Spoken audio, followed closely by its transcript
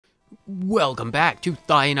Welcome back to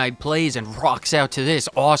Thionite Plays and rocks out to this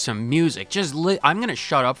awesome music. I'm gonna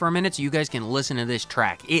shut up for a minute so you guys can listen to this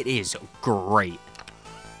track. It is great.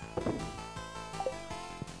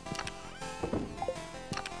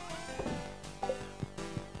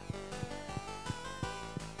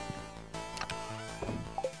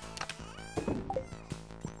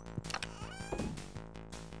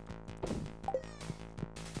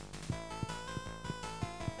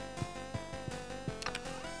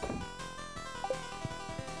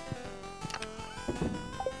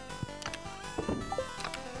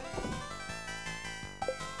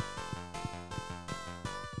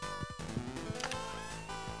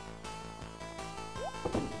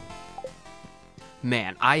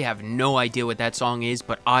 Man, I have no idea what that song is,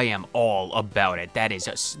 but I am all about it. That is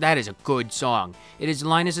a good song. It is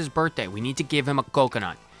Linus's birthday. We need to give him a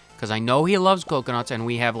coconut, because I know he loves coconuts, and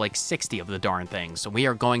we have like 60 of the darn things. So we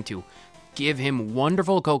are going to give him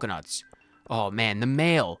wonderful coconuts. Oh man, the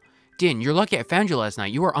mail. Din, you're lucky I found you last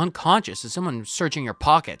night. You were unconscious. Is someone searching your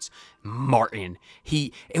pockets? Martin,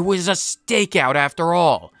 it was a stakeout after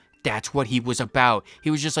all. That's what he was about.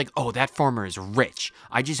 He was just like, oh, that farmer is rich.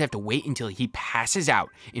 I just have to wait until he passes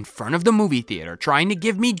out in front of the movie theater trying to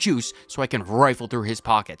give me juice so I can rifle through his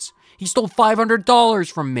pockets. He stole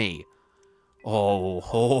 $500 from me.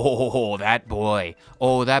 Oh, that boy.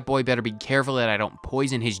 Oh, that boy better be careful that I don't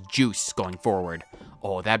poison his juice going forward.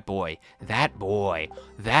 Oh, that boy. That boy.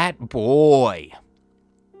 That boy.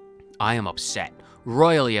 I am upset.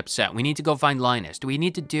 Royally upset. We need to go find Linus. Do we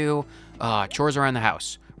need to do chores around the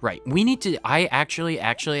house? Right, we need to, I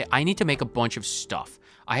need to make a bunch of stuff.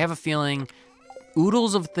 I have a feeling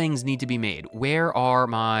oodles of things need to be made. Where are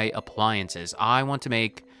my appliances? I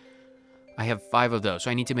have 5 of those. So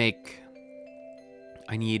I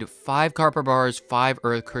need 5 copper bars, 5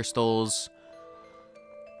 earth crystals,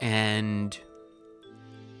 and,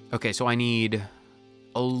 okay, so I need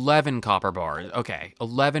 11 copper bars. Okay,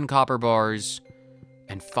 11 copper bars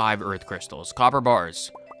and 5 earth crystals. Copper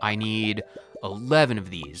bars, I need 11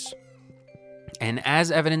 of these. And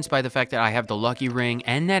as evidenced by the fact that I have the lucky ring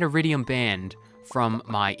and that iridium band from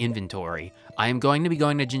my inventory, I am going to be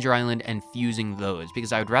going to Ginger Island and fusing those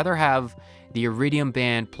because I would rather have the iridium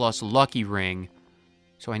band plus lucky ring.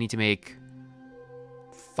 So I need to make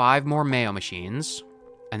 5 more mayo machines,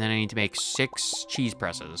 and then I need to make 6 cheese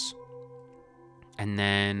presses. And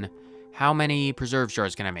then how many preserve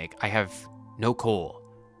jars can I make? I have no coal.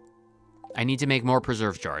 I need to make more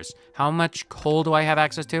preserve jars. How much coal do I have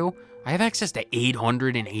access to? I have access to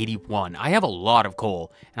 881. I have a lot of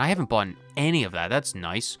coal, and I haven't bought any of that. That's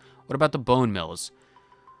nice. What about the bone mills?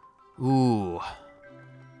 Ooh.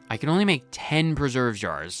 I can only make 10 preserve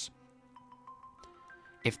jars.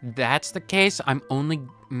 If that's the case, I'm only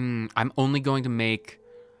going to make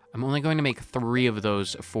 3 of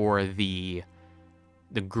those for the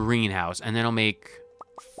greenhouse, and then I'll make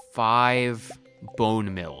 5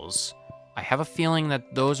 bone mills. I have a feeling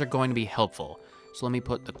that those are going to be helpful. So let me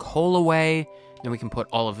put the coal away. Then we can put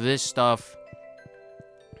all of this stuff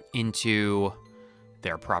into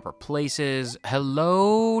their proper places.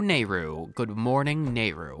 Hello, Nehru. Good morning,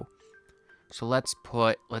 Nehru. So let's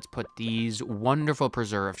put these wonderful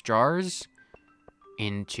preserve jars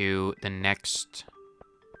into the next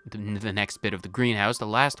bit of the greenhouse, the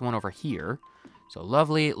last one over here. So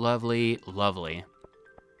lovely, lovely, lovely.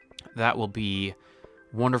 That will be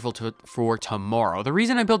wonderful for tomorrow. The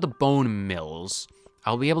reason I built the bone mills,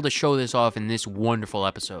 I'll be able to show this off in this wonderful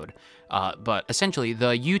episode, but essentially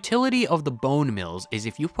the utility of the bone mills is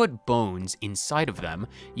if you put bones inside of them,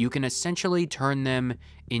 you can essentially turn them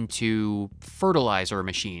into fertilizer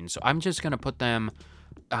machines. So I'm just going to put them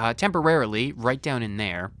temporarily right down in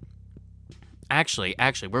there. Actually,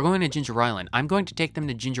 we're going to Ginger Island. I'm going to take them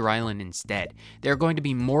to Ginger Island instead. They're going to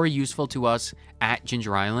be more useful to us at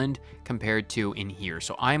Ginger Island compared to in here.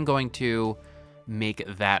 So I'm going to make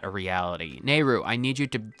that a reality. Nehru, I need you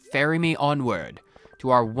to ferry me onward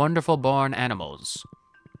to our wonderful barn animals.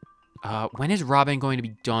 When is Robin going to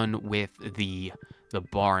be done with the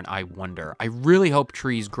barn, I wonder? I really hope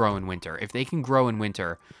trees grow in winter. If they can grow in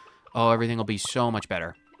winter, oh, everything will be so much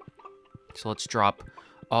better. So let's drop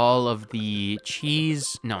all of the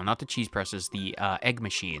cheese, no, not the cheese presses, the egg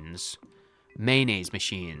machines, mayonnaise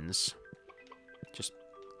machines. Just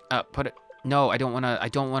put it, no, I don't want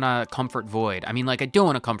to comfort void. I mean, like, I don't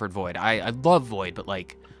want to comfort void. I love void, but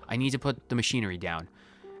like, I need to put the machinery down.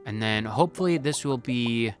 And then hopefully this will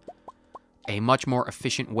be a much more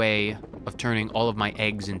efficient way of turning all of my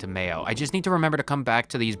eggs into mayo. I just need to remember to come back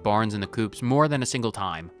to these barns and the coops more than a single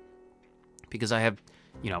time, because I have,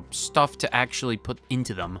 you know, stuff to actually put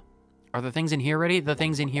into them. Are the things in here ready? The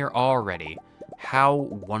things in here are ready. How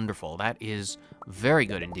wonderful. That is very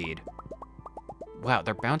good indeed. Wow,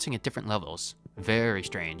 they're bouncing at different levels. Very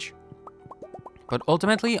strange. But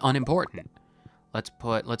ultimately unimportant.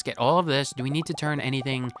 Let's get all of this. Do we need to turn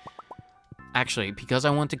anything? Actually, because I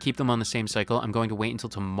want to keep them on the same cycle, I'm going to wait until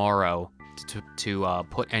tomorrow to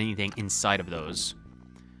put anything inside of those.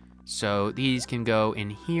 So these can go in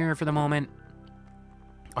here for the moment.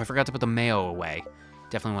 Oh, I forgot to put the mayo away.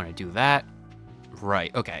 Definitely want to do that.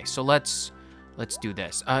 Right, okay, so let's do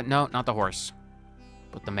this. No, not the horse.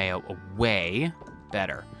 Put the mayo away.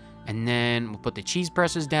 Better. And then we'll put the cheese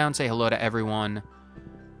presses down, say hello to everyone.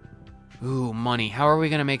 Ooh, money. How are we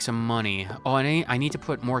going to make some money? Oh, I need to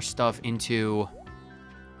put more stuff into...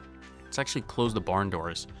 Let's actually close the barn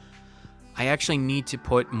doors. I actually need to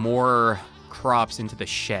put more crops into the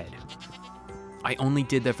shed. I only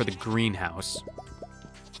did that for the greenhouse.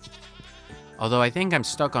 Although I think I'm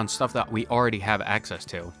stuck on stuff that we already have access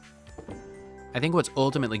to. I think what's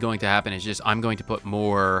ultimately going to happen is just I'm going to put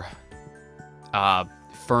more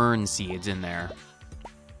fern seeds in there.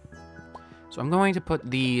 So I'm going to put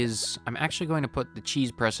these, I'm actually going to put the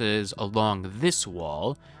cheese presses along this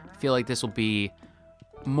wall. I feel like this will be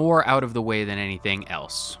more out of the way than anything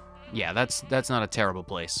else. Yeah, that's not a terrible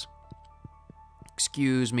place.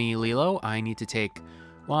 Excuse me, Lilo. I need to take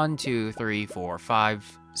 1, 2, 3, 4,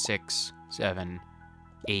 5, 6, 7,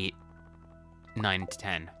 8, 9,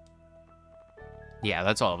 10. Yeah,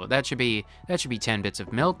 that's all of it. That should be 10 bits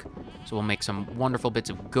of milk. So we'll make some wonderful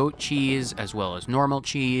bits of goat cheese as well as normal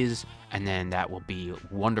cheese, and then that will be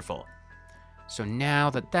wonderful. So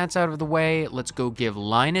now that that's out of the way, let's go give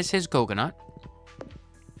Linus his coconut.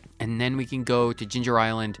 And then we can go to Ginger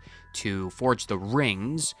Island to forge the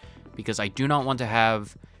rings, because I do not want to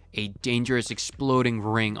have a dangerous exploding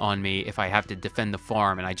ring on me if I have to defend the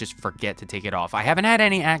farm and I just forget to take it off. I haven't had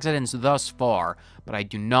any accidents thus far, but I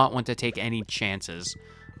do not want to take any chances.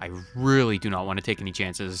 I really do not want to take any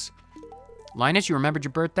chances. Linus, you remembered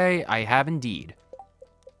your birthday? I have indeed.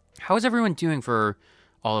 How is everyone doing for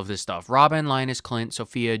all of this stuff? Robin, Linus, Clint,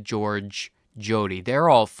 Sophia, George, Jody, they're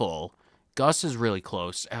all full. Gus is really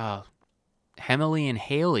close. Emily and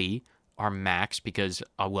Haley are max because,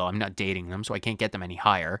 well, I'm not dating them, so I can't get them any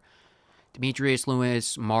higher. Demetrius,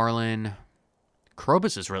 Lewis, Marlon.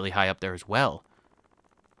 Krobus is really high up there as well.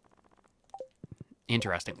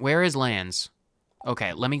 Interesting. Where is Lance?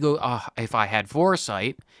 Okay, let me go. If I had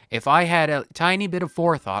foresight, if I had a tiny bit of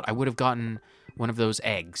forethought, I would have gotten one of those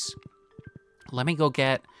eggs. Let me go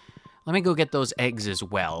get those eggs as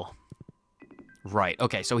well. Right,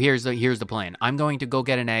 okay, so here's the plan. I'm going to go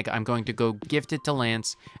get an egg, I'm going to go gift it to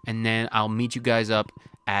Lance, and then I'll meet you guys up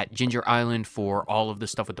at Ginger Island for all of the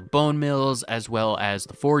stuff with the bone mills, as well as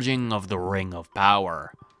the forging of the Ring of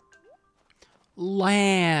Power.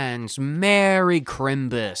 Lance, Merry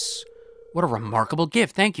Crimbus. What a remarkable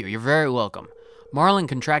gift, thank you, you're very welcome. Marlon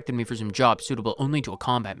contracted me for some jobs suitable only to a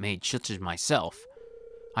combat mage such as myself.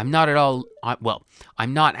 I'm not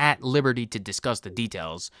at liberty to discuss the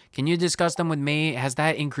details. Can you discuss them with me? Has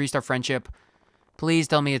that increased our friendship? Please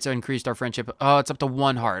tell me it's increased our friendship. Oh, it's up to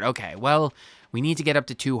 1 heart. Okay, well, we need to get up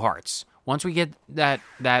to 2 hearts. Once we get that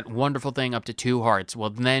wonderful thing up to 2 hearts, well,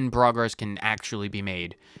 then progress can actually be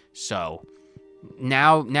made. So,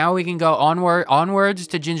 now we can go onwards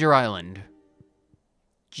to Ginger Island.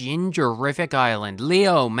 Gingerific Island.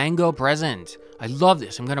 Leo, mango present. I love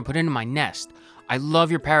this. I'm going to put it in my nest. I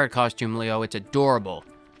love your parrot costume, Leo. It's adorable.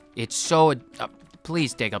 It's so...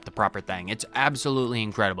 please take up the proper thing. It's absolutely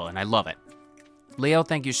incredible, and I love it. Leo,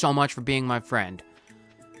 thank you so much for being my friend.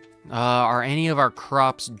 Are any of our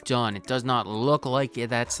crops done? It does not look like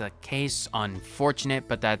that's the case. Unfortunate,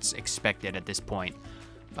 but that's expected at this point.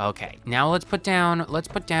 Okay, now let's put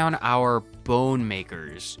down our bone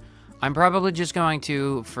makers. I'm probably just going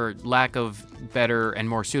to, for lack of better and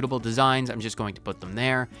more suitable designs, I'm just going to put them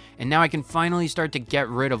there. And now I can finally start to get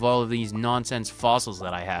rid of all of these nonsense fossils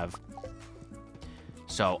that I have.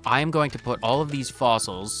 So I'm going to put all of these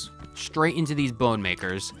fossils straight into these bone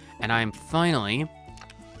makers, and I'm finally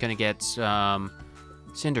gonna get some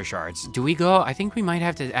cinder shards. Do we go? I think we might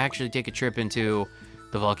have to actually take a trip into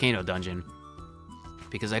the volcano dungeon,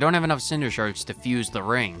 because I don't have enough cinder shards to fuse the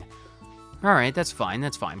ring. Alright, that's fine,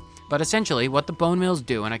 that's fine. But essentially, what the bone mills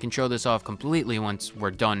do, and I can show this off completely once we're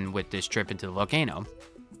done with this trip into the volcano.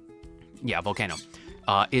 Yeah, volcano.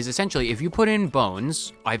 Is essentially, if you put in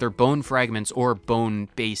bones, either bone fragments or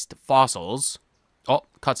bone-based fossils... Oh,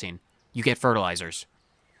 cutscene. You get fertilizers.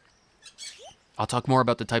 I'll talk more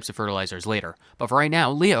about the types of fertilizers later. But for right now,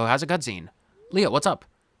 Leo has a cutscene. Leo, what's up?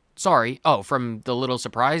 Sorry. Oh, from the little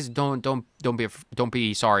surprise? Don't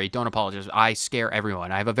be sorry. Don't apologize. I scare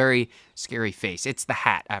everyone. I have a very scary face. It's the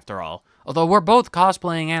hat, after all. Although we're both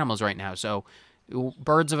cosplaying animals right now, so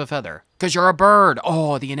birds of a feather. Because you're a bird.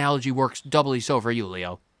 Oh, the analogy works doubly so for you,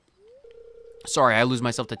 Leo. Sorry, I lose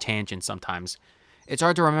myself to tangents sometimes. It's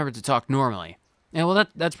hard to remember to talk normally. Yeah, well,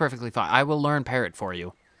 that's perfectly fine. I will learn parrot for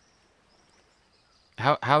you.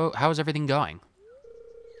 How's everything going?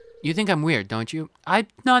 You think I'm weird, don't you?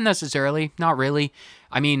 Not necessarily. Not really.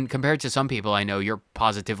 I mean, compared to some people I know, you're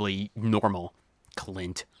positively normal,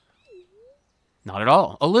 Clint. Not at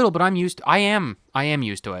all. A little, but I am used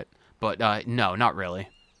to it. But, no, not really.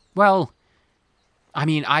 Well, I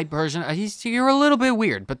mean, you're a little bit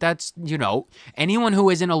weird, but that's, you know, anyone who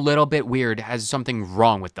isn't a little bit weird has something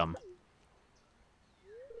wrong with them.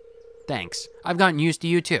 Thanks. I've gotten used to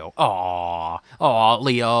you, too. Aw. Aw,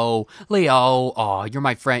 Leo. Leo. Aw, you're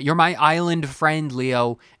my friend. You're my island friend,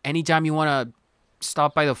 Leo. Anytime you want to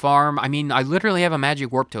stop by the farm, I mean, I literally have a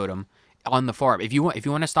magic warp totem on the farm. If you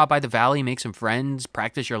want to stop by the valley, make some friends,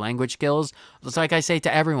 practice your language skills, it's like I say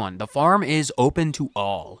to everyone, the farm is open to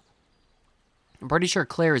all. I'm pretty sure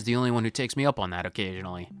Claire is the only one who takes me up on that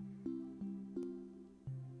occasionally.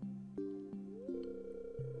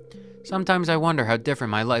 Sometimes I wonder how different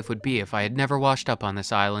my life would be if I had never washed up on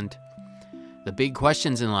this island. The big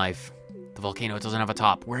questions in life. The volcano doesn't have a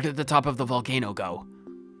top. Where did the top of the volcano go?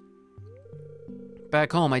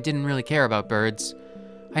 Back home, I didn't really care about birds.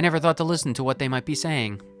 I never thought to listen to what they might be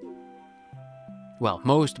saying. Well,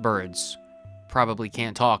 most birds probably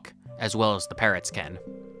can't talk as well as the parrots can.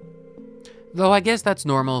 Though I guess that's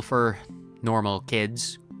normal for normal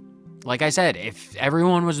kids. Like I said, if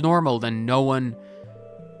everyone was normal, then no one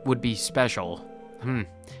would be special.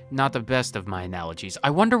 Not the best of my analogies.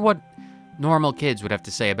 I wonder what normal kids would have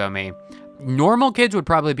to say about me. Normal kids would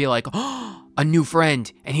probably be like, oh, a new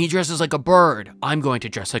friend, and he dresses like a bird. I'm going to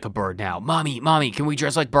dress like a bird now. Mommy, can we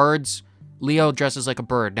dress like birds? Leo dresses like a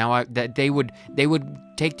bird. Now they would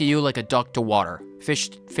take to you like a duck to water. Fish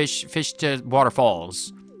to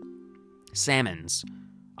waterfalls. Salmons.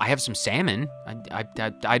 I have some salmon.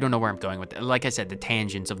 I don't know where I'm going with it. Like I said, the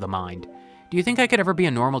tangents of the mind. Do you think I could ever be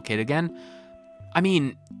a normal kid again? I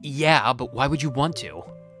mean, yeah, but why would you want to?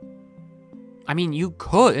 I mean, you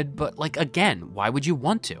could, but like, again, why would you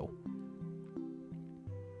want to?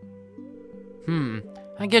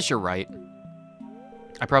 I guess you're right.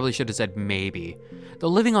 I probably should have said maybe. Though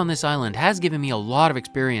living on this island has given me a lot of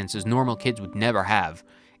experiences normal kids would never have.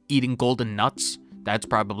 Eating golden nuts, that's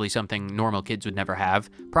probably something normal kids would never have.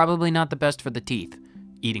 Probably not the best for the teeth,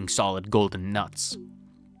 eating solid golden nuts.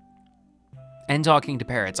 And talking to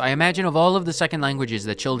parrots. I imagine of all of the second languages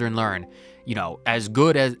that children learn, you know, as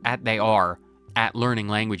good as they are at learning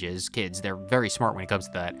languages, kids, they're very smart when it comes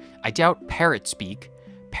to that. I doubt parrot speak,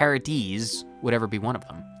 parrotese would ever be one of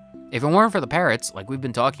them. If it weren't for the parrots, like we've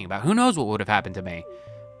been talking about, who knows what would have happened to me?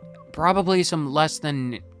 Probably some less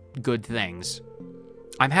than good things.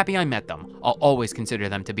 I'm happy I met them. I'll always consider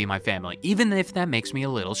them to be my family, even if that makes me a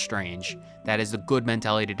little strange. That is the good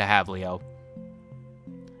mentality to have, Leo.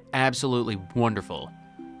 Absolutely wonderful.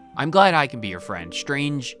 I'm glad I can be your friend,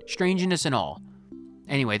 strangeness and all.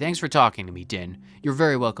 Anyway, thanks for talking to me, Din. You're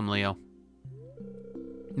very welcome, Leo.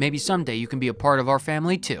 Maybe someday you can be a part of our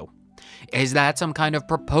family, too. Is that some kind of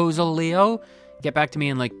proposal, Leo? Get back to me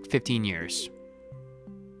in like 15 years.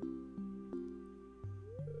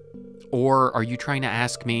 Or are you trying to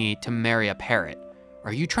ask me to marry a parrot?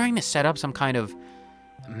 Are you trying to set up some kind of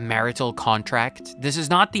marital contract? This is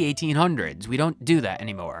not the 1800s. We don't do that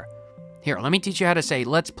anymore. Here, let me teach you how to say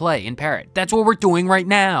let's play in parrot. That's what we're doing right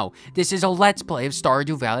now. This is a let's play of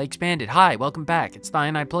Stardew Valley Expanded. Hi, welcome back. It's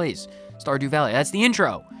Cyanide Plays. Stardew Valley. That's the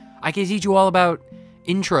intro. I can teach you all about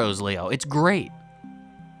intros, Leo. It's great.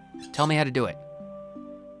 Tell me how to do it.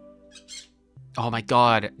 Oh my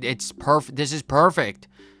god, it's perfect. This is perfect.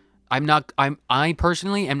 I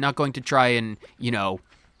personally am not going to try and, you know,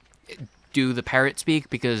 do the parrot speak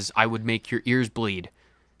because I would make your ears bleed.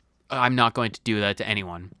 I'm not going to do that to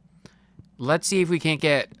anyone. Let's see if we can't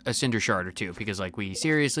get a cinder shard or two, because like we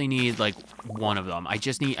seriously need like one of them. I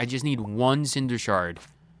just need one cinder shard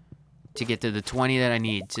to get to the 20 that I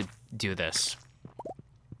need to do this.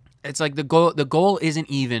 It's like the goal isn't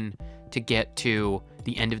even to get to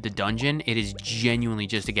the end of the dungeon. It is genuinely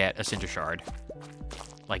just to get a cinder shard.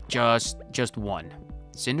 Like just one.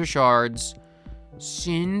 Cinder shards.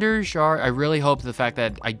 Cinder shard. I really hope the fact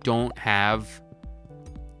that I don't have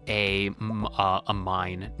a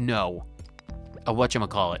mine. No. A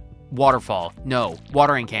whatchamacallit. Waterfall. No.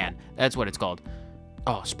 Watering can. That's what it's called.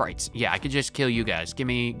 Oh, sprites. Yeah, I could just kill you guys. Give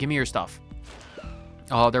me your stuff.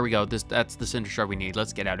 Oh, there we go. That's the cinder shard we need.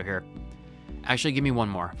 Let's get out of here. Actually, give me one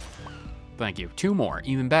more. Thank you. 2 more.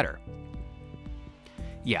 Even better.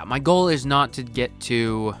 Yeah, my goal is not to get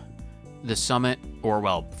to the summit, or,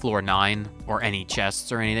 well, floor 9, or any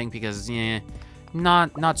chests or anything, because,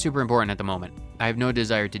 not super important at the moment. I have no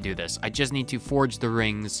desire to do this. I just need to forge the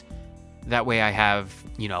rings. That way I have,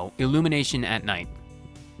 illumination at night,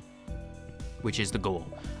 which is the goal.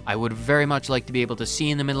 I would very much like to be able to see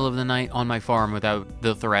in the middle of the night on my farm without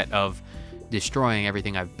the threat of destroying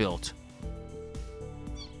everything I've built.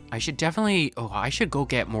 I should definitely... Oh, I should go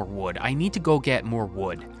get more wood. I need to go get more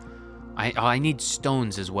wood. I need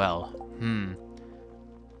stones as well.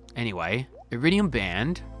 Anyway, Iridium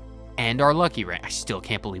Band and our Lucky Ray. I still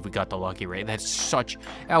can't believe we got the Lucky Ray. That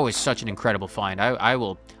was such an incredible find. I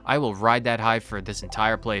will ride that high for this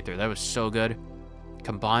entire playthrough. That was so good.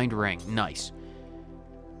 Combined ring. Nice.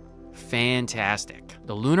 Fantastic.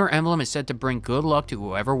 The lunar emblem is said to bring good luck to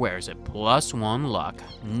whoever wears it. +1 luck.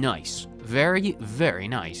 Nice. Very, very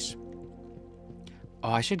nice.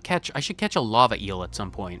 Oh, I should catch a lava eel at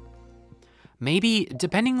some point. Maybe,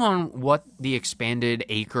 depending on what the expanded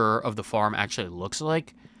acre of the farm actually looks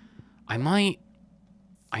like, I might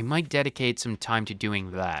dedicate some time to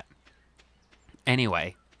doing that.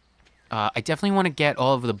 Anyway, I definitely want to get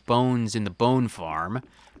all of the bones in the bone farm,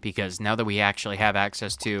 because now that we actually have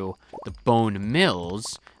access to the bone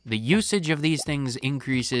mills, the usage of these things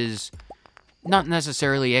increases, not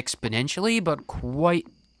necessarily exponentially, but quite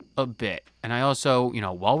a bit. And I also,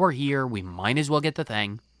 while we're here, we might as well get the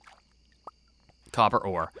thing. Copper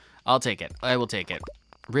ore. I'll take it. I will take it.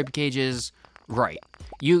 Rib cages, right.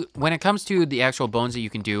 When it comes to the actual bones that you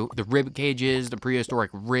can do, the rib cages, the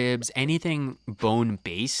prehistoric ribs, anything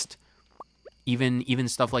bone-based, even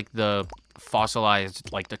stuff like the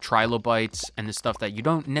fossilized, like the trilobites and the stuff that you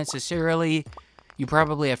don't necessarily, you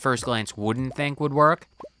probably at first glance wouldn't think would work,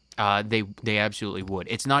 they absolutely would.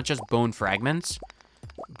 It's not just bone fragments,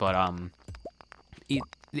 but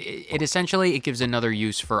it essentially, it gives another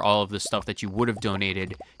use for all of the stuff that you would have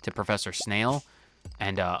donated to Professor Snail.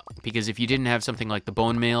 And because if you didn't have something like the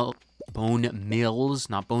bone mills,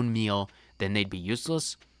 not bone meal, then they'd be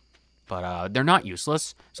useless. But they're not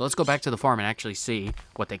useless. So let's go back to the farm and actually see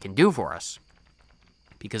what they can do for us.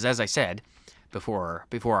 Because as I said before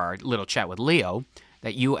our little chat with Leo,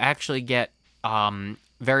 that you actually get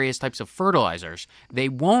various types of fertilizers. They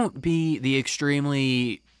won't be the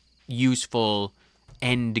extremely useful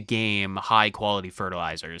end game high quality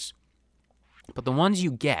fertilizers, but the ones you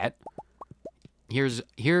get,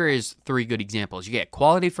 here is 3 good examples. You get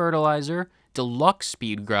quality fertilizer, deluxe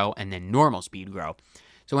speed grow, and then normal speed grow.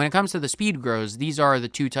 So when it comes to the speed grows, these are the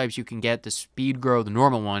 2 types you can get. The speed grow, the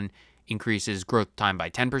normal one, increases growth time by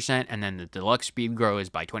 10%, and then the deluxe speed grow is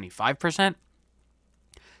by 25%.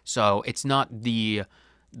 So it's not the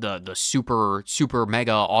super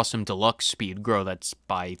mega awesome deluxe speed grow that's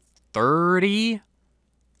by 30,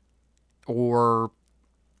 or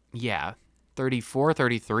yeah, 34,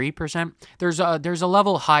 33%. There's a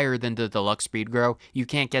level higher than the deluxe speed grow. You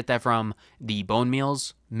can't get that from the bone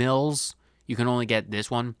mills. You can only get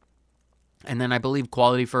this one. And then I believe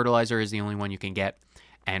quality fertilizer is the only one you can get.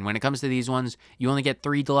 And when it comes to these ones, you only get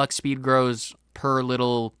 3 deluxe speed grows per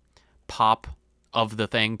little pop of the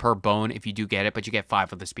thing, per bone, if you do get it, but you get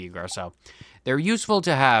 5 of the speed grow. So they're useful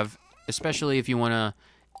to have, especially if you want to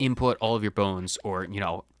input all of your bones, or,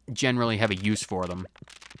 generally have a use for them.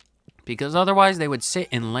 Because otherwise they would sit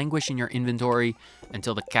and languish in your inventory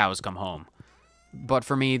until the cows come home. But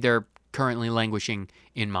for me, they're currently languishing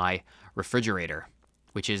in my refrigerator,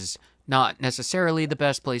 which is not necessarily the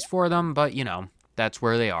best place for them, but, that's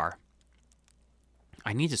where they are.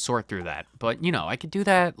 I need to sort through that, but, I could do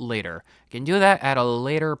that later. I can do that at a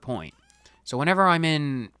later point. So whenever I'm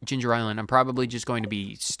in Ginger Island, I'm probably just going to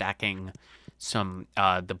be stacking some,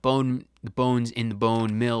 the bones in the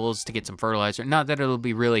bone mills to get some fertilizer. Not that it'll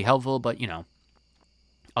be really helpful, but,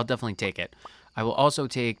 I'll definitely take it. I will also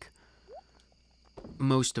take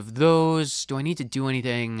most of those. Do I need to do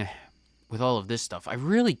anything with all of this stuff? I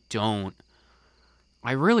really don't.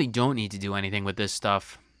 I really don't need to do anything with this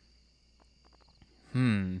stuff.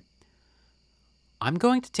 I'm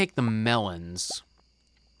going to take the melons.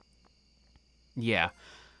 Yeah.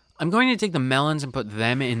 I'm going to take the melons and put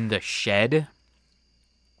them in the shed.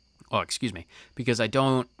 Oh, excuse me. Because I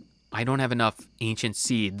don't have enough ancient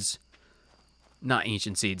seeds. Not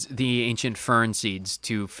ancient seeds. The ancient fern seeds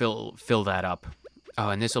to fill that up. Oh,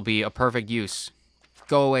 and this will be a perfect use.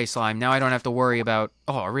 Go away, slime. Now I don't have to worry about...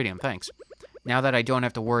 Oh, iridium, thanks. Now that I don't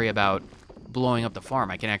have to worry about blowing up the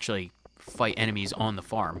farm, I can actually fight enemies on the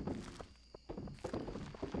farm.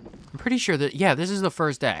 I'm pretty sure that, yeah, this is the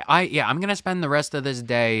first day. I'm going to spend the rest of this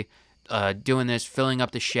day doing this, filling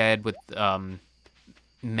up the shed with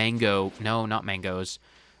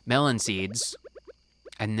melon seeds.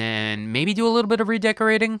 And then maybe do a little bit of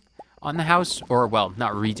redecorating. on the house. Or, well,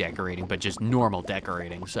 not redecorating, but just normal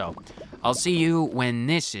decorating. So, I'll see you when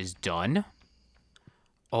this is done.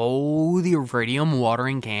 Oh, the iridium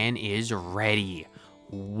watering can is ready.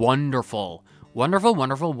 Wonderful. Wonderful,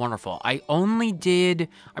 wonderful, wonderful. I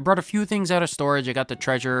brought a few things out of storage. I got the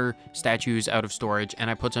treasure statues out of storage, and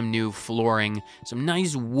I put some new flooring, some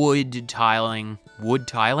nice wood paneling.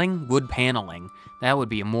 That would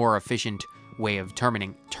be a more efficient way of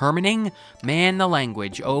terminating? Man, the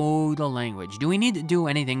language. Oh, the language. Do we need to do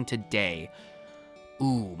anything today?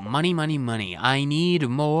 Ooh, money, money, money. I need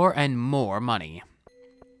more and more money.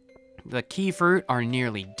 The key fruit are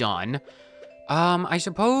nearly done. I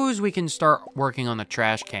suppose we can start working on the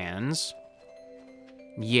trash cans.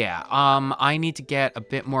 Yeah, I need to get a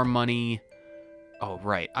bit more money. Oh,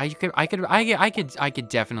 right. I could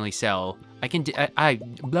definitely sell.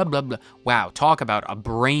 Blah, blah, blah. Wow, talk about a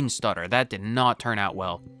brain stutter. That did not turn out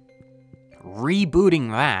well.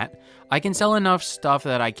 Rebooting that, I can sell enough stuff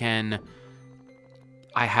that I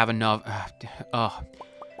have enough.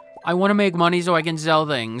 I want to make money so I can sell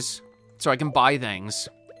things. So I can buy things.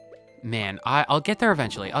 Man, I'll get there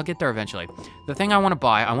eventually. The thing I want to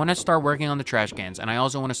buy, I want to start working on the trash cans, and I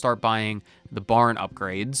also want to start buying the barn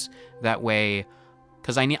upgrades. That way,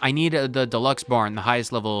 because I need the deluxe barn, the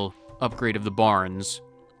highest level upgrade of the barns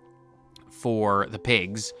for the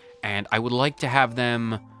pigs, and I would like to have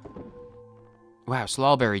them. Wow,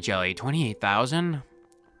 slawberry jelly, 28,000.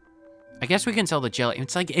 I guess we can sell the jelly.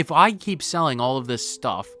 It's like if I keep selling all of this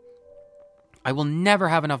stuff, I will never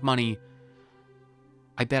have enough money.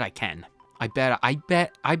 I bet I can. I bet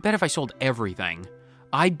if I sold everything.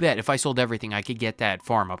 I bet if I sold everything, I could get that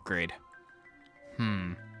farm upgrade.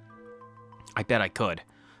 I bet I could.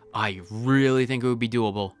 I really think it would be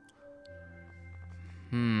doable.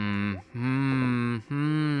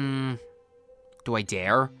 Do I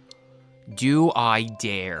dare? Do I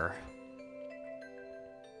dare?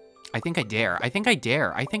 I think I dare. I think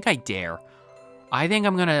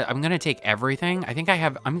I'm gonna take everything. I think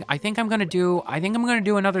I'm gonna do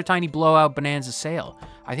another tiny blowout bonanza sale.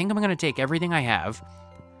 I think I'm gonna take everything I have.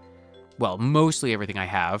 Well, mostly everything I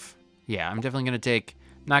have. Yeah, I'm definitely gonna take.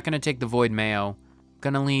 Not gonna take the void mayo. I'm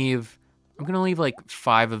gonna leave like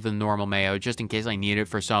 5 of the normal mayo just in case I need it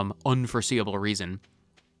for some unforeseeable reason.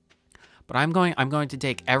 But I'm going to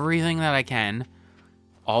take everything that I can,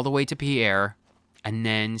 all the way to Pierre, and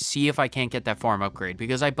then see if I can't get that farm upgrade,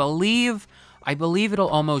 because I believe it'll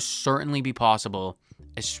almost certainly be possible,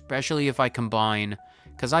 especially if I combine,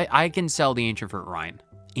 because I can sell the ancient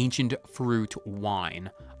fruit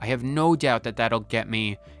wine. I have no doubt that that'll get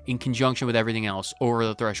me, in conjunction with everything else, over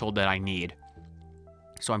the threshold that I need.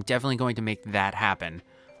 So I'm definitely going to make that happen,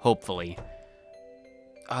 hopefully.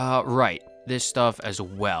 Right, this stuff as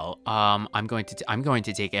well. I'm going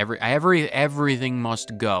to take everything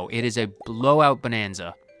must go. It is a blowout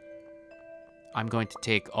bonanza. I'm going to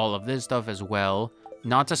take all of this stuff as well.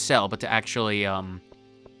 Not to sell, but to actually,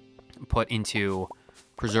 put into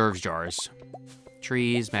preserves jars.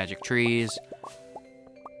 Trees, magic trees.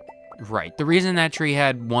 Right. The reason that tree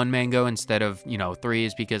had 1 mango instead of, 3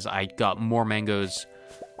 is because I got more mangoes.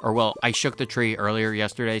 Or, well, I shook the tree earlier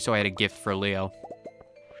yesterday, so I had a gift for Leo.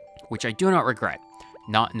 Which I do not regret.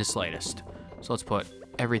 Not in the slightest. So let's put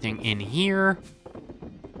everything in here.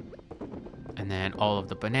 And then all of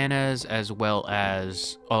the bananas, as well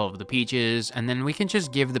as all of the peaches. And then we can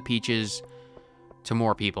just give the peaches to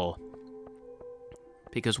more people.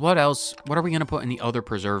 Because what else? What are we going to put in the other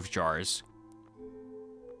preserve jars?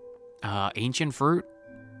 Ancient fruit?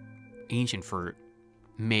 Ancient fruit.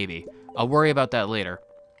 Maybe. I'll worry about that later.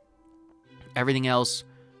 Everything else.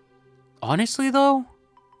 Honestly, though,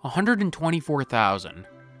 124,000.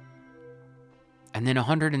 And then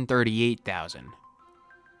 138,000.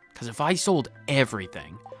 Because if I sold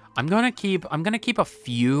everything, I'm gonna keep a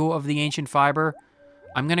few of the ancient fiber.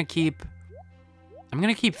 I'm gonna keep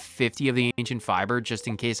 50 of the ancient fiber just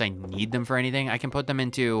in case I need them for anything. I can put them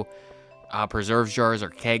into preserves jars or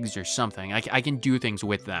kegs or something. I can do things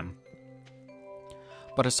with them.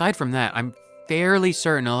 But aside from that, I'm fairly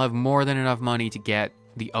certain I'll have more than enough money to get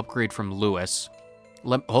the upgrade from Lewis.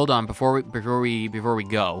 Hold on, before we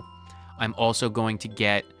go, I'm also going to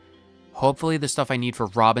get hopefully the stuff I need for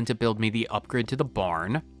Robin to build me the upgrade to the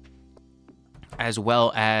barn, as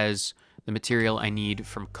well as the material I need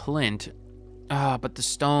from Clint. But the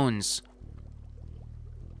stones.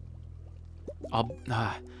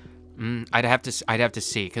 I'd have to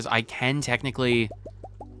see, because I can technically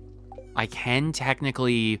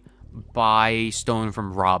buy stone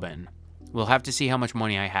from Robin. We'll have to see how much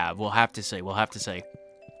money I have. We'll have to see.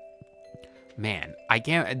 Man, I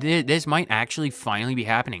can't, this might actually finally be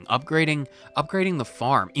happening. Upgrading the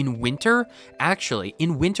farm. In winter, actually,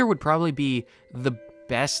 in winter would probably be the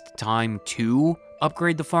best time to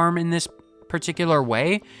upgrade the farm in this particular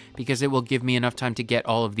way, because it will give me enough time to get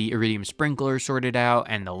all of the iridium sprinklers sorted out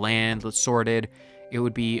and the land sorted. It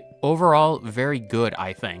would be overall very good,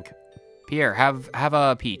 I think. Pierre, have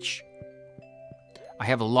a peach. I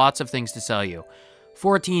have lots of things to sell you.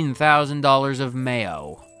 $14,000 of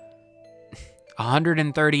mayo.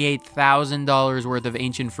 $138,000 worth of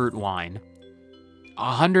ancient fruit wine.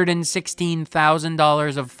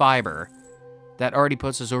 $116,000 of fiber. That already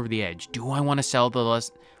puts us over the edge. Do I want to sell the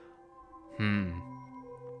less?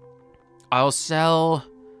 I'll sell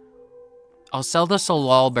the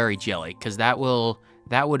Cellar jelly, because that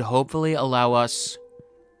would hopefully allow us.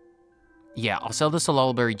 Yeah, I'll sell the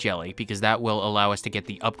Cellar jelly because that will allow us to get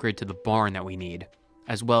the upgrade to the barn that we need,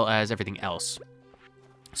 as well as everything else.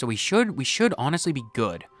 So we should honestly be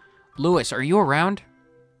good. Lewis, are you around?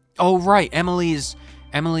 Oh right, Emily's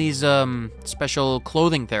special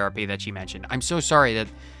clothing therapy that she mentioned. I'm so sorry that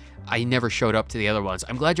I never showed up to the other ones.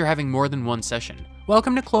 I'm glad you're having more than one session.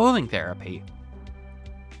 Welcome to clothing therapy.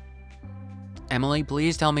 Emily,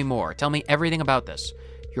 please tell me more. Tell me everything about this.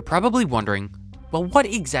 You're probably wondering, well, what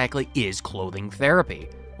exactly is clothing therapy?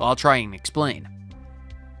 Well, I'll try and explain.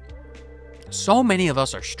 So many of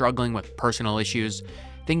us are struggling with personal issues,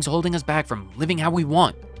 things holding us back from living how we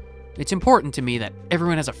want. It's important to me that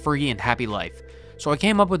everyone has a free and happy life, so I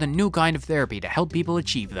came up with a new kind of therapy to help people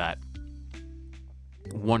achieve that.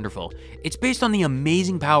 Wonderful. It's based on the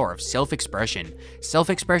amazing power of self-expression.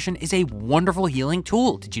 Self-expression is a wonderful healing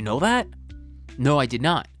tool. Did you know that? No, I did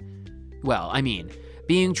not. Well, I mean,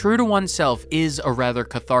 being true to oneself is a rather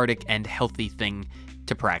cathartic and healthy thing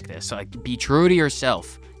to practice. Like, be true to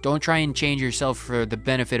yourself. Don't try and change yourself for the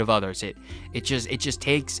benefit of others. It just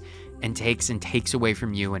takes and takes and takes away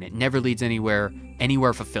from you, and it never leads anywhere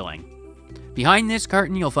fulfilling. Behind this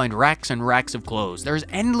curtain, you'll find racks and racks of clothes. There's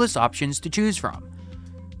endless options to choose from.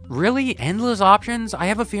 Really? Endless options? I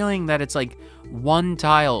have a feeling that it's like one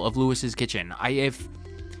tile of Lewis's kitchen.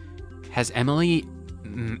 Has Emily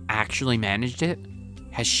actually managed it?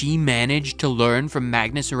 Has she managed to learn from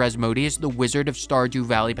Magnus Erasmodius, the wizard of Stardew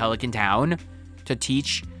Valley Pelican Town, to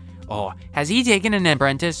teach? Oh, has he taken an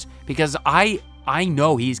apprentice? Because I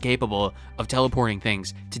know he's capable of teleporting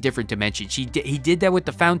things to different dimensions. He did that with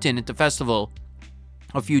the fountain at the festival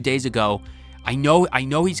a few days ago. I know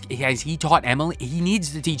he taught Emily. He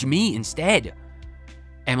needs to teach me instead.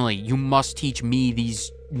 Emily, you must teach me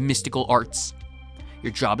these mystical arts.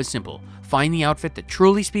 Your job is simple. Find the outfit that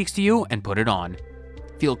truly speaks to you and put it on.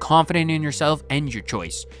 Feel confident in yourself and your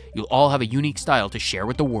choice. You'll all have a unique style to share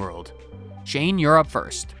with the world. Shane, you're up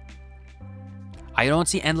first. I don't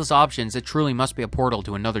see endless options. It truly must be a portal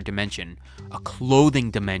to another dimension. A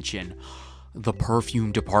clothing dimension. The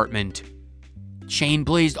perfume department. Shane,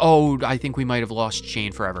 please. Oh, I think we might have lost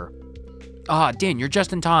Shane forever. Ah, Din, you're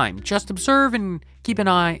just in time. Just observe and keep an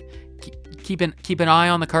eye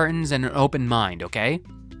on the curtains and an open mind, okay?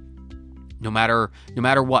 No matter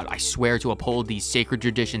what, I swear to uphold these sacred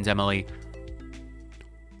traditions, Emily.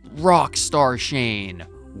 Rockstar Shane.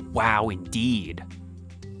 Wow, indeed.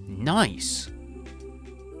 Nice.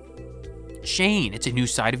 Shane, it's a new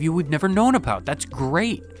side of you we've never known about. That's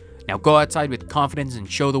great. Now go outside with confidence and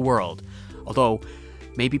show the world. Although,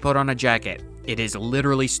 maybe put on a jacket. It is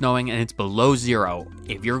literally snowing and it's below zero.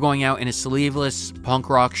 If you're going out in a sleeveless punk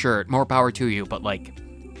rock shirt, more power to you, but like,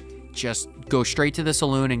 just go straight to the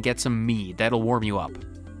saloon and get some mead. That'll warm you up.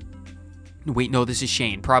 Wait, no, this is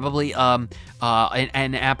Shane. Probably, an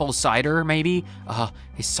apple cider, maybe?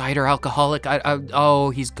 His cider alcoholic. Oh,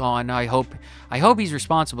 he's gone. I hope he's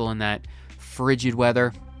responsible in that frigid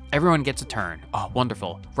weather. Everyone gets a turn. Oh,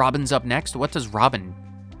 wonderful. Robin's up next. What does Robin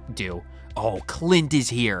do? Oh, Clint is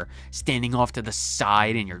here, standing off to the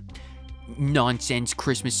side in your nonsense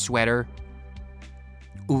Christmas sweater.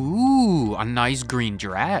 Ooh, a nice green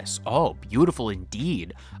dress. Oh, beautiful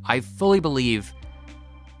indeed. I fully believe...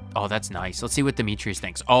 Oh, that's nice. Let's see what Demetrius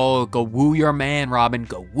thinks. Oh, go woo your man, Robin.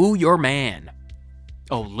 Go woo your man.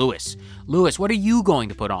 Oh, Lewis. Lewis, what are you going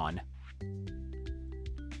to put on?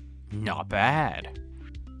 Not bad.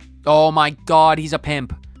 Oh my god, he's a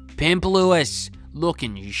pimp. Pimp Lewis.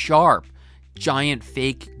 Looking sharp. Giant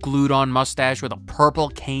fake glued on mustache with a purple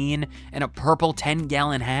cane and a purple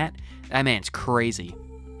 10-gallon hat. That man's crazy.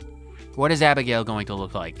 What is Abigail going to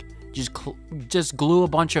look like? Just glue a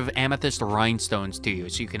bunch of amethyst rhinestones to you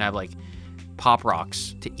so you can have like pop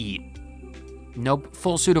rocks to eat. Nope,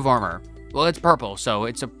 full suit of armor. Well, it's purple, so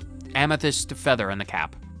it's a amethyst feather in the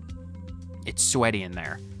cap. It's sweaty in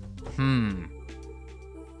there.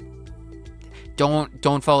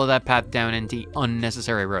 Don't follow that path down into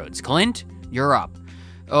unnecessary roads. Clint, you're up.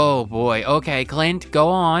 Oh boy. Okay, Clint, go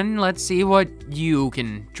on. Let's see what you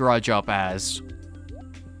can drudge up as.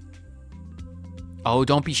 Oh,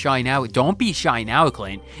 don't be shy now. Don't be shy now,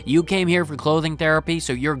 Clint. You came here for clothing therapy,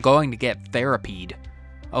 so you're going to get therapied.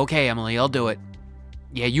 Okay, Emily, I'll do it.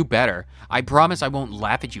 Yeah, you better. I promise I won't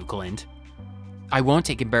laugh at you, Clint. I won't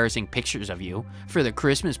take embarrassing pictures of you for the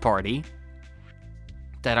Christmas party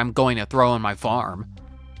that I'm going to throw on my farm.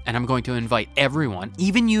 And I'm going to invite everyone,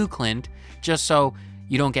 even you, Clint, just so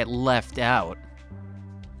you don't get left out.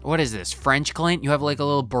 What is this, French, Clint? You have like a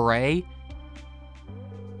little beret?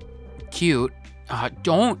 Cute.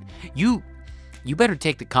 You better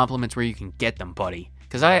take the compliments where you can get them, buddy.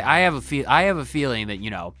 Because I have a feeling that,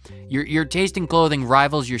 you know, your taste in clothing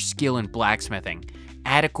rivals your skill in blacksmithing.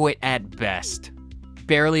 Adequate at best.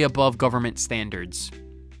 Barely above government standards.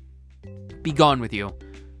 Be gone with you.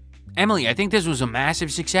 Emily, I think this was a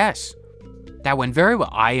massive success. That went very well.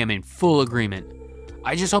 I am in full agreement.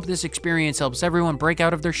 I just hope this experience helps everyone break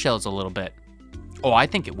out of their shells a little bit. Oh, I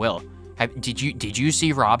think it will. Did you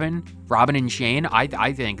see Robin and Shane?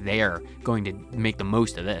 I think they are going to make the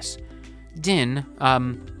most of this. Din,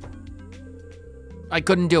 I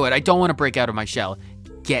couldn't do it. I don't want to break out of my shell.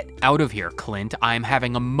 Get out of here, Clint. I'm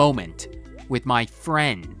having a moment with my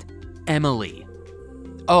friend, Emily.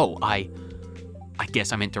 Oh, I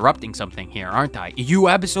guess I'm interrupting something here, aren't I? You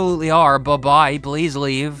absolutely are. Bye-bye. Please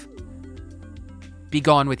leave. Be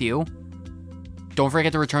gone with you. Don't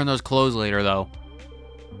forget to return those clothes later, though.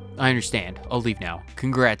 I understand. I'll leave now.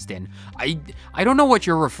 Congrats, Din. I don't know what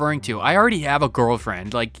you're referring to. I already have a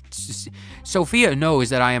girlfriend. Like, Sophia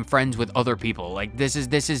knows that I am friends with other people. Like,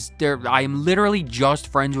 I am literally just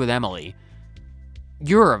friends with Emily.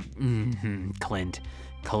 You're a, Clint,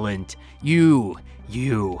 you.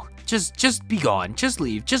 Just be gone. Just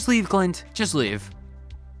leave, Clint. Just leave.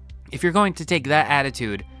 If you're going to take that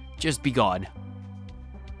attitude, just be gone.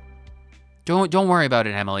 Don't worry about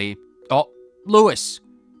it, Emily. Oh, Lewis.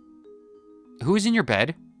 Who is in your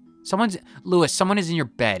bed? Lewis, someone is in your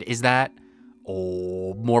bed. Is that?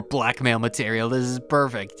 Oh, more blackmail material. This is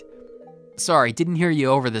perfect. Sorry, didn't hear you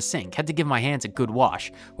over the sink. Had to give my hands a good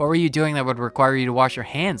wash. What were you doing that would require you to wash your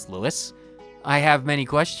hands, Lewis? I have many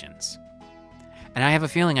questions. And I have a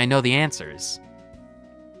feeling I know the answers.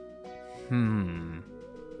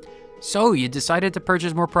 So, you decided to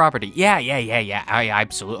purchase more property. Yeah. I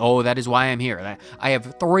absolutely. Oh, that is why I'm here. I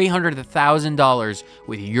have $300,000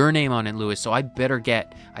 with your name on it, Lewis, so I better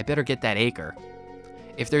get that acre.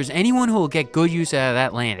 If there's anyone who will get good use out of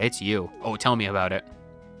that land, it's you. Oh, tell me about it.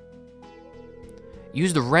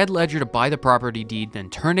 Use the red ledger to buy the property deed, then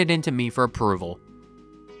turn it into me for approval.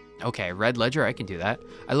 Okay, red ledger, I can do that.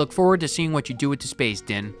 I look forward to seeing what you do with the space,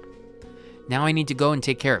 Din. Now I need to go and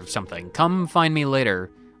take care of something. Come find me later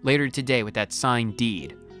today with that signed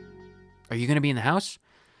deed. Are you going to be in the house?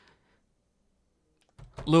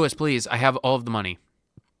 Lewis, please, I have all of the money.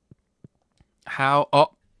 How?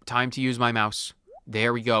 Oh, time to use my mouse.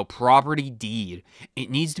 There we go. Property deed.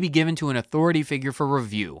 It needs to be given to an authority figure for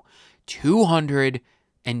review.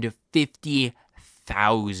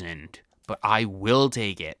 250,000. But I will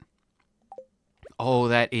take it. Oh,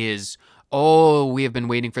 that is... Oh, we have been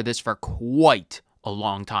waiting for this for quite a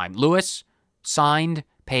long time. Lewis, signed,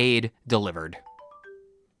 paid, delivered.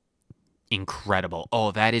 Incredible.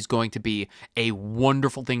 Oh, that is going to be a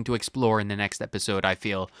wonderful thing to explore in the next episode, I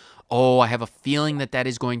feel. Oh, I have a feeling that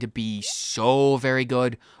is going to be so very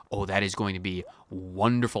good. Oh, that is going to be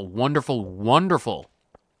wonderful, wonderful, wonderful.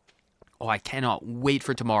 Oh, I cannot wait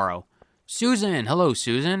for tomorrow. Susan. Hello,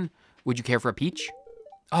 Susan. Would you care for a peach?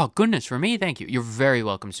 Oh, goodness, for me? Thank you. You're very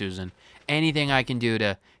welcome, Susan. Anything I can do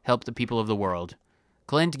to help the people of the world.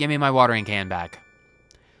 Clint, give me my watering can back.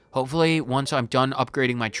 Hopefully, once I'm done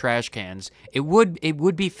upgrading my trash cans, it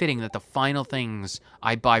would be fitting that the final things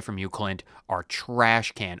I buy from you, Clint, are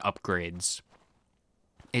trash can upgrades.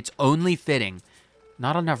 It's only fitting.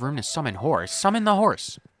 Not enough room to summon horse. Summon the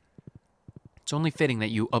horse. It's only fitting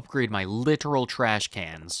that you upgrade my literal trash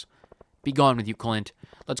cans. Be gone with you, Clint.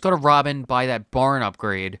 Let's go to Robin, buy that barn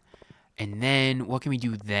upgrade. And then, what can we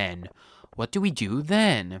do then? What do we do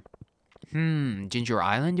then? Ginger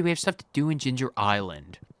Island? Do we have stuff to do in Ginger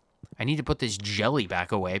Island? I need to put this jelly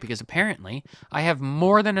back away because apparently I have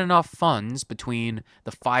more than enough funds between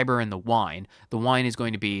the fiber and the wine. The wine is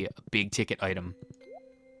going to be a big ticket item.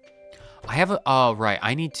 I have a... Oh, right.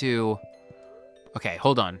 I need to... Okay,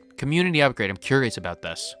 hold on. Community upgrade. I'm curious about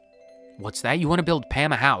this. What's that? You want to build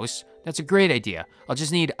Pam a house? That's a great idea. I'll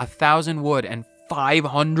just need 1,000 wood and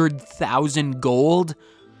 500,000 gold.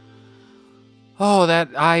 Oh,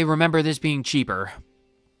 I remember this being cheaper.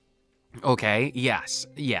 Okay, yes.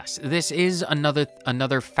 This is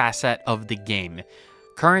another facet of the game.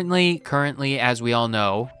 Currently, as we all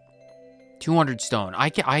know, 200 stone. I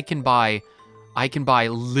can buy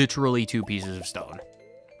literally 2 pieces of stone.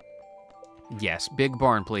 Yes, big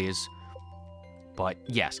barn, please. But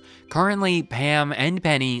yes, currently Pam and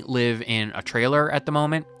Penny live in a trailer at the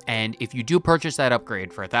moment, and if you do purchase that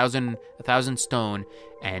upgrade for 1,000 stone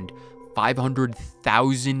and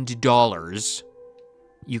 $500,000,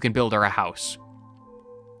 you can build her a house.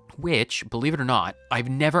 Which, believe it or not, I've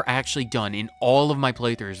never actually done in all of my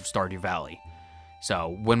playthroughs of Stardew Valley.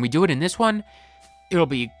 So when we do it in this one, it'll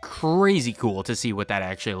be crazy cool to see what that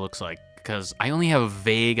actually looks like, because I only have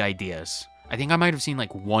vague ideas. I think I might have seen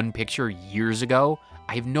like one picture years ago.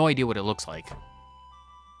 I have no idea what it looks like.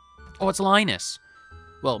 Oh, it's Linus.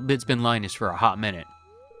 Well, it's been Linus for a hot minute.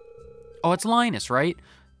 Oh, it's Linus, right?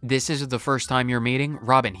 This is the first time you're meeting?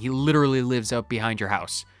 Robin, he literally lives out behind your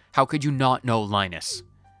house. How could you not know Linus?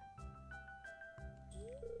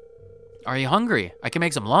 Are you hungry? I can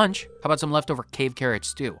make some lunch. How about some leftover cave carrot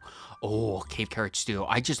stew? Oh, cave carrot stew.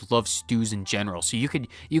 I just love stews in general. So you could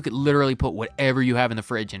literally put whatever you have in the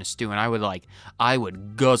fridge in a stew, and I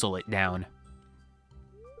would guzzle it down.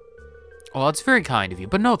 Well, it's very kind of you,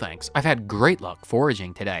 but no thanks. I've had great luck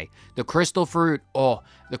foraging today. The crystal fruit, oh,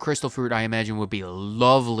 the crystal fruit I imagine would be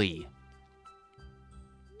lovely.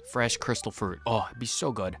 Fresh crystal fruit. Oh, it'd be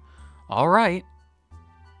so good. All right.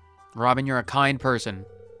 Robin, you're a kind person.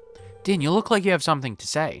 Dean, you look like you have something to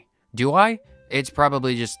say. Do I? It's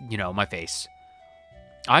probably just, you know, my face.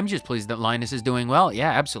 I'm just pleased that Linus is doing well.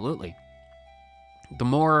 Yeah, absolutely. The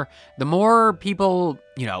more people,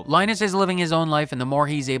 you know, Linus is living his own life, and the more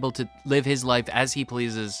he's able to live his life as he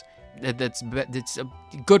pleases, that's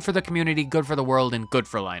good for the community, good for the world, and good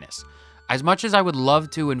for Linus. As much as I would love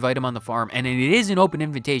to invite him on the farm, and it is an open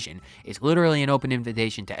invitation, it's literally an open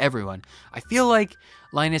invitation to everyone, I feel like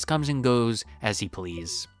Linus comes and goes as he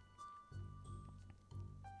please.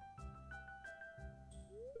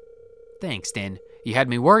 Thanks, Din. You had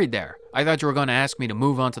me worried there. I thought you were going to ask me to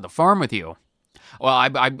move on to the farm with you. Well,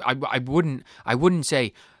 I wouldn't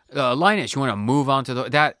say, Linus, you want to move on to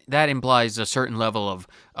the, that implies a certain level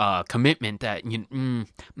of commitment that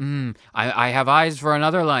I have eyes for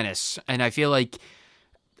another Linus, and I feel like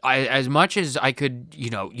as much as I could,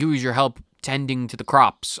 you know, use your help tending to the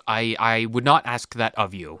crops, I would not ask that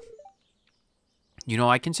of you. You know,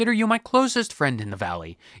 I consider you my closest friend in the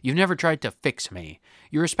valley. You've never tried to fix me.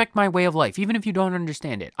 You respect my way of life, even if you don't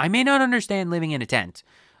understand it. I may not understand living in a tent,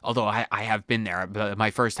 although I have been there.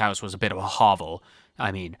 My first house was a bit of a hovel.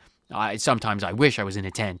 I mean, sometimes I wish I was in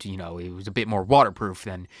a tent. You know, it was a bit more waterproof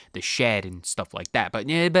than the shed and stuff like that. But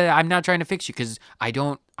I'm not trying to fix you because I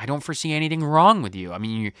don't foresee anything wrong with you. I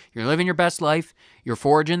mean, you're living your best life. You're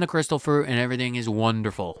foraging the crystal fruit, and everything is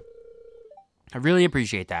wonderful. I really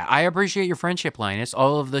appreciate that. I appreciate your friendship, Linus.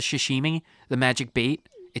 All of the sashimi, the magic bait.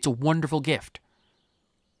 It's a wonderful gift.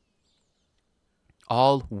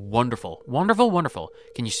 All wonderful. Wonderful, wonderful.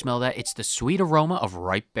 Can you smell that? It's the sweet aroma of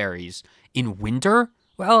ripe berries. In winter?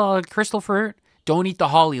 Well, crystal fruit. Don't eat the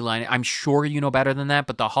holly, Linus. I'm sure you know better than that,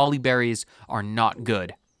 but the holly berries are not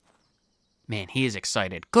good. Man, he is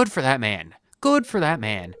excited. Good for that man. Good for that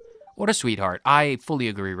man. What a sweetheart. I fully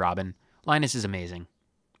agree, Robin. Linus is amazing.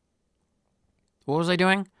 What was I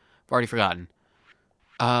doing? I've already forgotten.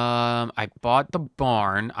 I bought the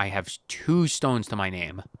barn. I have 2 stones to my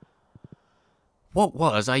name. What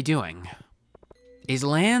was I doing? Is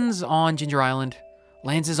Lance on Ginger Island?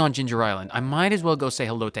 Lance is on Ginger Island. I might as well go say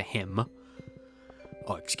hello to him.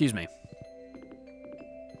 Oh, excuse me.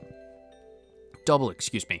 Double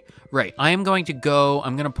excuse me. Right, I'm going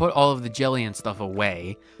to put all of the jelly and stuff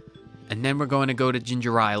away. And then we're going to go to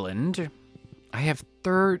Ginger Island. I have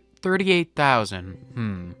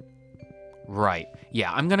 38,000. Right.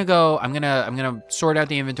 Yeah, I'm gonna sort out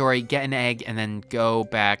the inventory, get an egg, and then go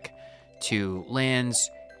back to Lance,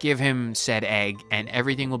 give him said egg, and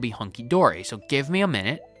everything will be hunky-dory. So give me a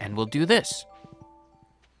minute, and we'll do this.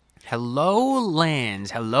 Hello,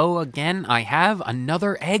 Lance. Hello again. I have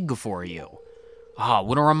another egg for you. Ah,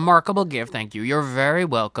 what a remarkable gift. Thank you. You're very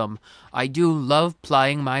welcome. I do love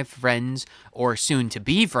plying my friends, or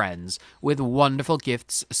soon-to-be friends, with wonderful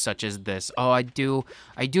gifts such as this. Oh, I do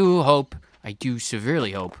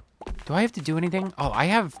severely hope. Do I have to do anything? Oh, I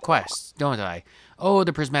have quests, don't I? Oh,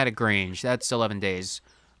 the Prismatic Grange. That's 11 days.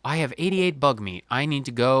 I have 88 bug meat. I need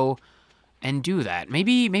to go and do that.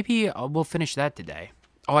 Maybe we'll finish that today.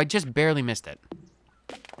 Oh, I just barely missed it.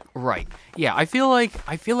 Right. Yeah, I feel like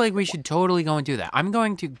we should totally go and do that. I'm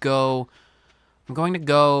going to go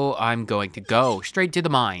straight to the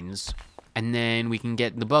mines. And then we can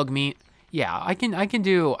get the bug meat, Yeah, I can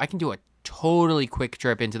do a totally quick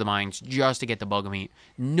trip into the mines just to get the bug meat.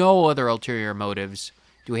 No other ulterior motives.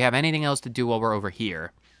 Do we have anything else to do while we're over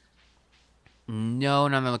here? No,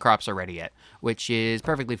 none of the crops are ready yet, which is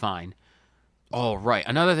perfectly fine. All right,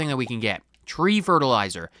 another thing that we can get, tree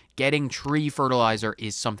fertilizer. Getting tree fertilizer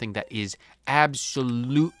is something that is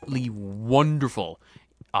absolutely wonderful.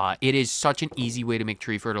 It is such an easy way to make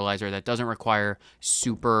tree fertilizer that doesn't require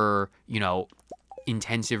super,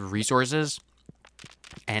 intensive resources.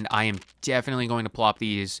 And I am definitely going to plop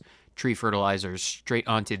these tree fertilizers straight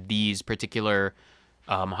onto these particular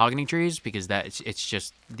mahogany trees because it's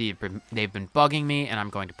just they've been bugging me, and I'm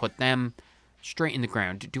going to put them straight in the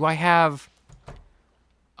ground. Do I have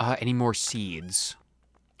any more seeds?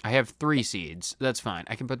 I have 3 seeds. That's fine.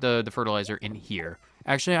 I can put the fertilizer in here.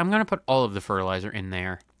 Actually, I'm going to put all of the fertilizer in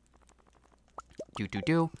there.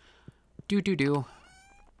 Do.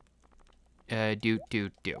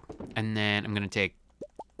 And then I'm going to take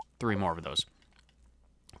 3 more of those.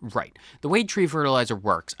 Right. The way tree fertilizer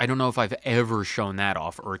works, I don't know if I've ever shown that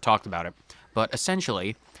off or talked about it, but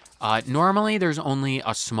essentially, normally there's only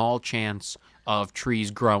a small chance of trees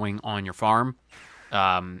growing on your farm.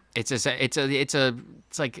 It's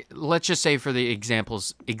like, let's just say for the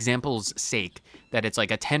example's sake that it's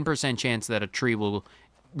like a 10% chance that a tree will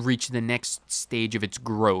reach the next stage of its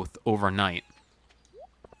growth overnight.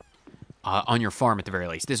 On your farm at the very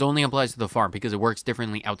least. This only applies to the farm because it works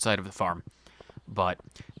differently outside of the farm. But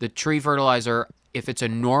the tree fertilizer, if it's a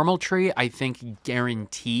normal tree, I think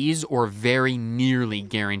guarantees or very nearly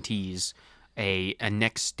guarantees a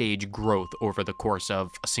next stage growth over the course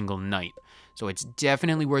of a single night. So it's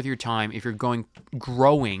definitely worth your time if you're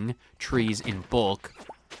growing trees in bulk.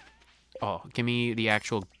 Oh, give me the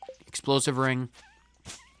actual explosive ring.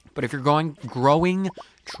 But if you're growing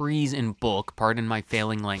trees in bulk, pardon my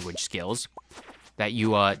failing language skills, that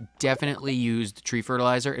you definitely use the tree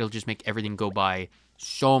fertilizer. It'll just make everything go by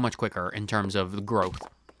so much quicker in terms of the growth.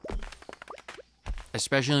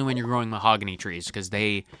 Especially when you're growing mahogany trees, because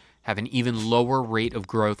they have an even lower rate of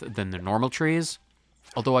growth than the normal trees.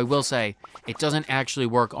 Although I will say, it doesn't actually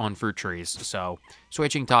work on fruit trees. So,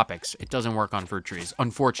 switching topics, it doesn't work on fruit trees.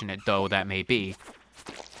 Unfortunate, though, that may be.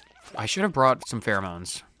 I should have brought some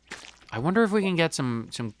pheromones. I wonder if we can get some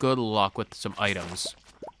good luck with some items.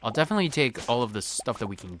 I'll definitely take all of the stuff that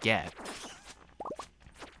we can get.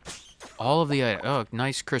 All of the items. Oh,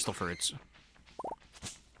 nice crystal fruits.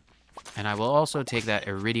 And I will also take that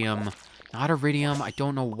iridium. Not iridium. I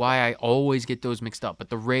don't know why I always get those mixed up. But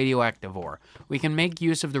the radioactive ore. We can make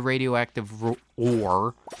use of the radioactive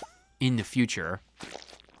ore in the future.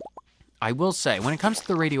 I will say, when it comes to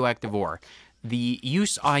the radioactive ore, the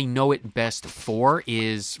use I know it best for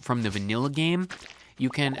is from the vanilla game. You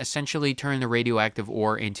can essentially turn the radioactive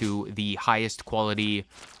ore into the highest quality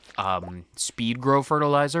speed grow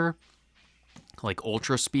fertilizer, like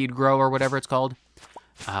ultra speed grow or whatever it's called.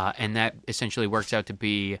 And that essentially works out to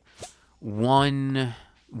be one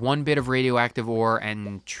bit of radioactive ore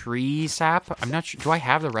and tree sap. I'm not sure. Do I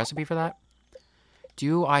have the recipe for that?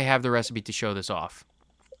 Do I have the recipe to show this off?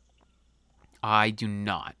 I do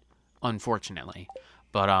not, unfortunately.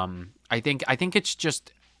 But I think it's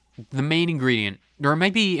just the main ingredient. Or it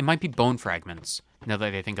might be bone fragments, now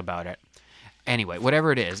that I think about it. Anyway,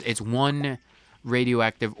 whatever it is, it's 1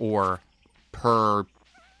 radioactive ore per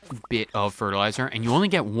bit of fertilizer, and you only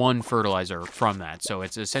get 1 fertilizer from that, so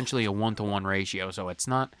it's essentially a 1-to-1 ratio, so it's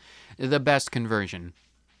not the best conversion.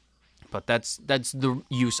 But that's the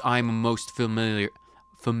use I'm most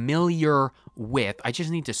familiar with. I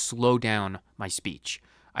just need to slow down my speech.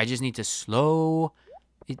 I just need to slow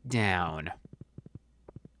it down.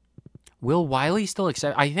 Will Wiley still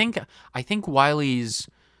accept? I think Wiley's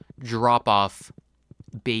drop-off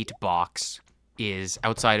bait box is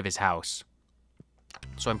outside of his house.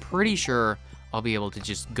 So I'm pretty sure I'll be able to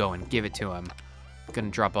just go and give it to him. I'm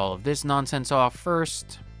gonna drop all of this nonsense off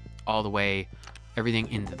first. All the way, everything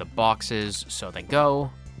into the boxes so they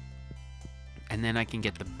go. And then I can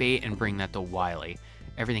get the bait and bring that to Wiley.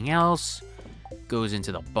 Everything else goes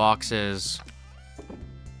into the boxes.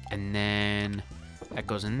 And then that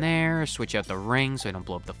goes in there. Switch out the ring so I don't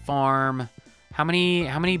blow up the farm. How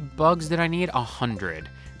many bugs did I need? 100.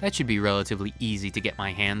 That should be relatively easy to get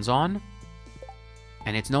my hands on.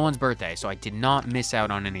 And it's no one's birthday, so I did not miss out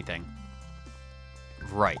on anything.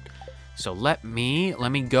 Right. So let's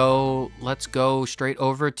go straight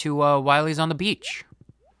over to Wiley's on the beach.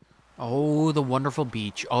 Oh, the wonderful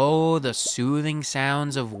beach. Oh, the soothing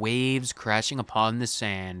sounds of waves crashing upon the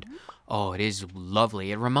sand. Oh, it is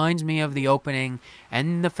lovely. It reminds me of the opening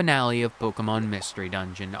and the finale of Pokemon Mystery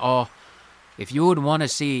Dungeon. Oh, If you would want to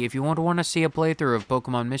see a playthrough of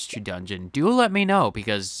Pokemon Mystery Dungeon, do let me know,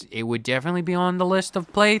 because it would definitely be on the list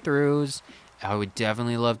of playthroughs. I would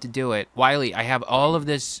definitely love to do it. Wiley, I have all of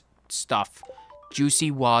this stuff.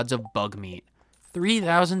 Juicy wads of bug meat.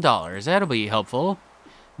 $3,000. That'll be helpful.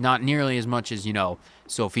 Not nearly as much as,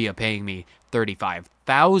 Sophia paying me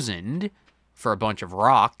 $35,000 for a bunch of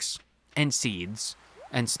rocks and seeds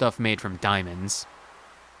and stuff made from diamonds.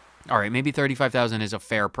 All right, maybe $35,000 is a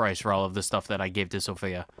fair price for all of the stuff that I gave to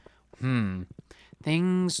Sophia.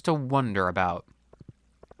 Things to wonder about.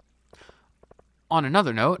 On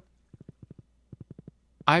another note,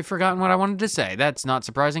 I've forgotten what I wanted to say. That's not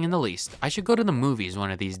surprising in the least. I should go to the movies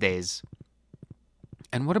one of these days.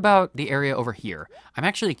 And what about the area over here? I'm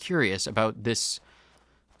actually curious about this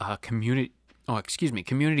community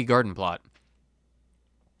garden plot.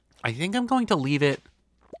 I think I'm going to leave it.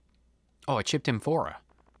 Oh, a chipped amphora.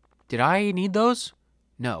 Did I need those?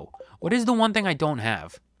 No. What is the one thing I don't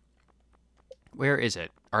have? Where is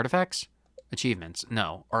it? Artifacts? Achievements?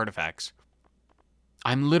 No, artifacts.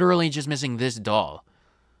 I'm literally just missing this doll.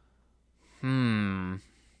 I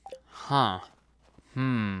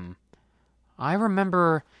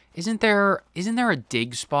remember, isn't there a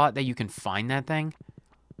dig spot that you can find that thing?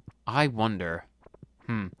 I wonder.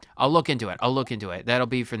 I'll look into it. That'll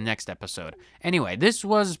be for the next episode. Anyway, this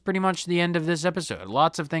was pretty much the end of this episode.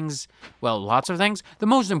 Lots of things. The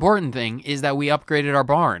most important thing is that we upgraded our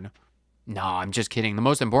barn. No, I'm just kidding. The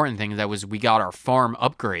most important thing was we got our farm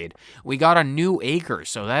upgrade. We got a new acre,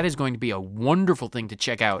 so that is going to be a wonderful thing to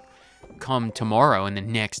check out come tomorrow in the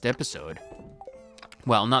next episode.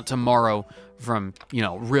 Well, not tomorrow from,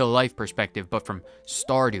 real life perspective, but from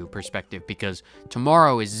Stardew perspective, because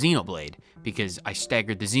tomorrow is Xenoblade, because I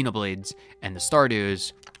staggered the Xenoblades and the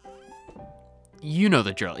Stardews. You know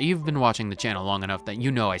the drill. You've been watching the channel long enough that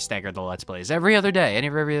you know I staggered the Let's Plays every other day.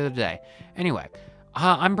 Anyway,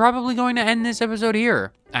 I'm probably going to end this episode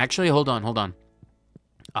here. Actually, hold on.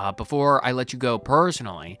 Before I let you go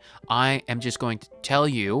personally, I am just going to tell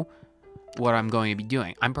you what I'm going to be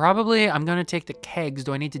doing. I'm going to take the kegs.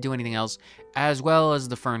 Do I need to do anything else? As well as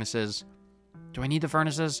the furnaces. Do I need the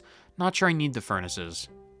furnaces? Not sure I need the furnaces.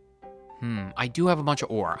 I do have a bunch of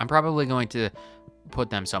ore. I'm probably going to put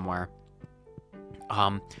them somewhere.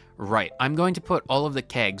 Right. I'm going to put all of the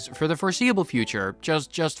kegs for the foreseeable future,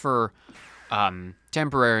 just for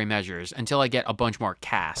temporary measures, until I get a bunch more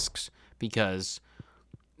casks, because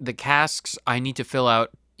the casks I need to fill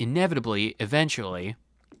out inevitably, eventually.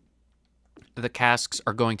 The casks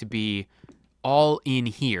are going to be all in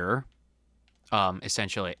here,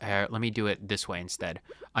 essentially. Let me do it this way instead.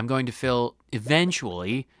 I'm going to fill,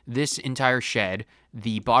 eventually, this entire shed,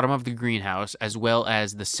 the bottom of the greenhouse, as well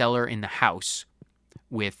as the cellar in the house,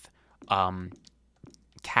 with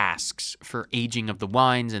casks for aging of the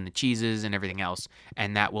wines and the cheeses and everything else.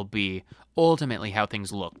 And that will be ultimately how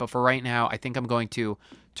things look. But for right now, I think I'm going to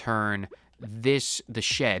turn the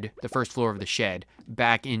shed, the first floor of the shed,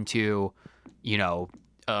 back into,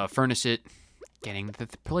 furnaces, getting the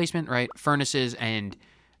placement right, furnaces and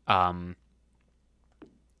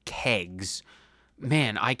kegs.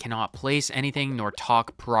 Man, I cannot place anything nor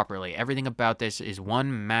talk properly. Everything about this is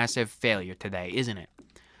one massive failure today, isn't it?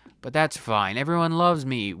 But that's fine. Everyone loves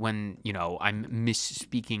me when, I'm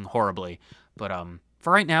misspeaking horribly. But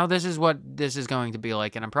for right now, this is what this is going to be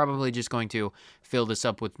like, and I'm probably just going to fill this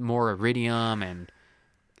up with more iridium and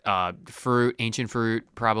fruit, ancient fruit,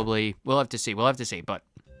 probably. We'll have to see, but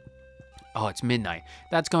oh, it's midnight.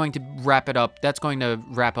 That's going to wrap it up. That's going to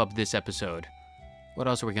wrap up this episode. What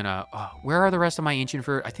else are we gonna, where are the rest of my ancient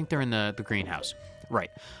fruit? I think they're in the greenhouse. Right.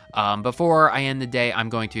 Before I end the day, I'm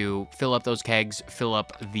going to fill up those kegs, fill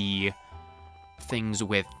up the things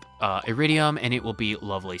with iridium, and it will be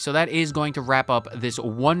lovely. So that is going to wrap up this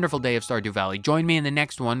wonderful day of Stardew Valley. Join me in the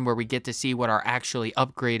next one where we get to see what our actually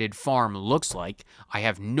upgraded farm looks like. I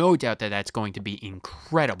have no doubt that that's going to be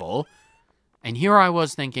incredible. And here I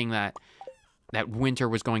was thinking that winter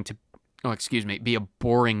was going to, be a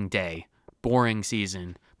boring day, boring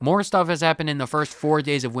season. More stuff has happened in the first 4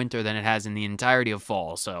 days of winter than it has in the entirety of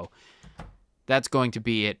fall, so that's going to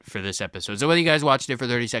be it for this episode. So whether you guys watched it for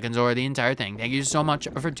 30 seconds or the entire thing, thank you so much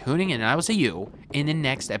for tuning in, and I will see you in the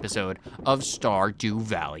next episode of Stardew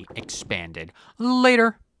Valley Expanded.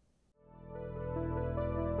 Later.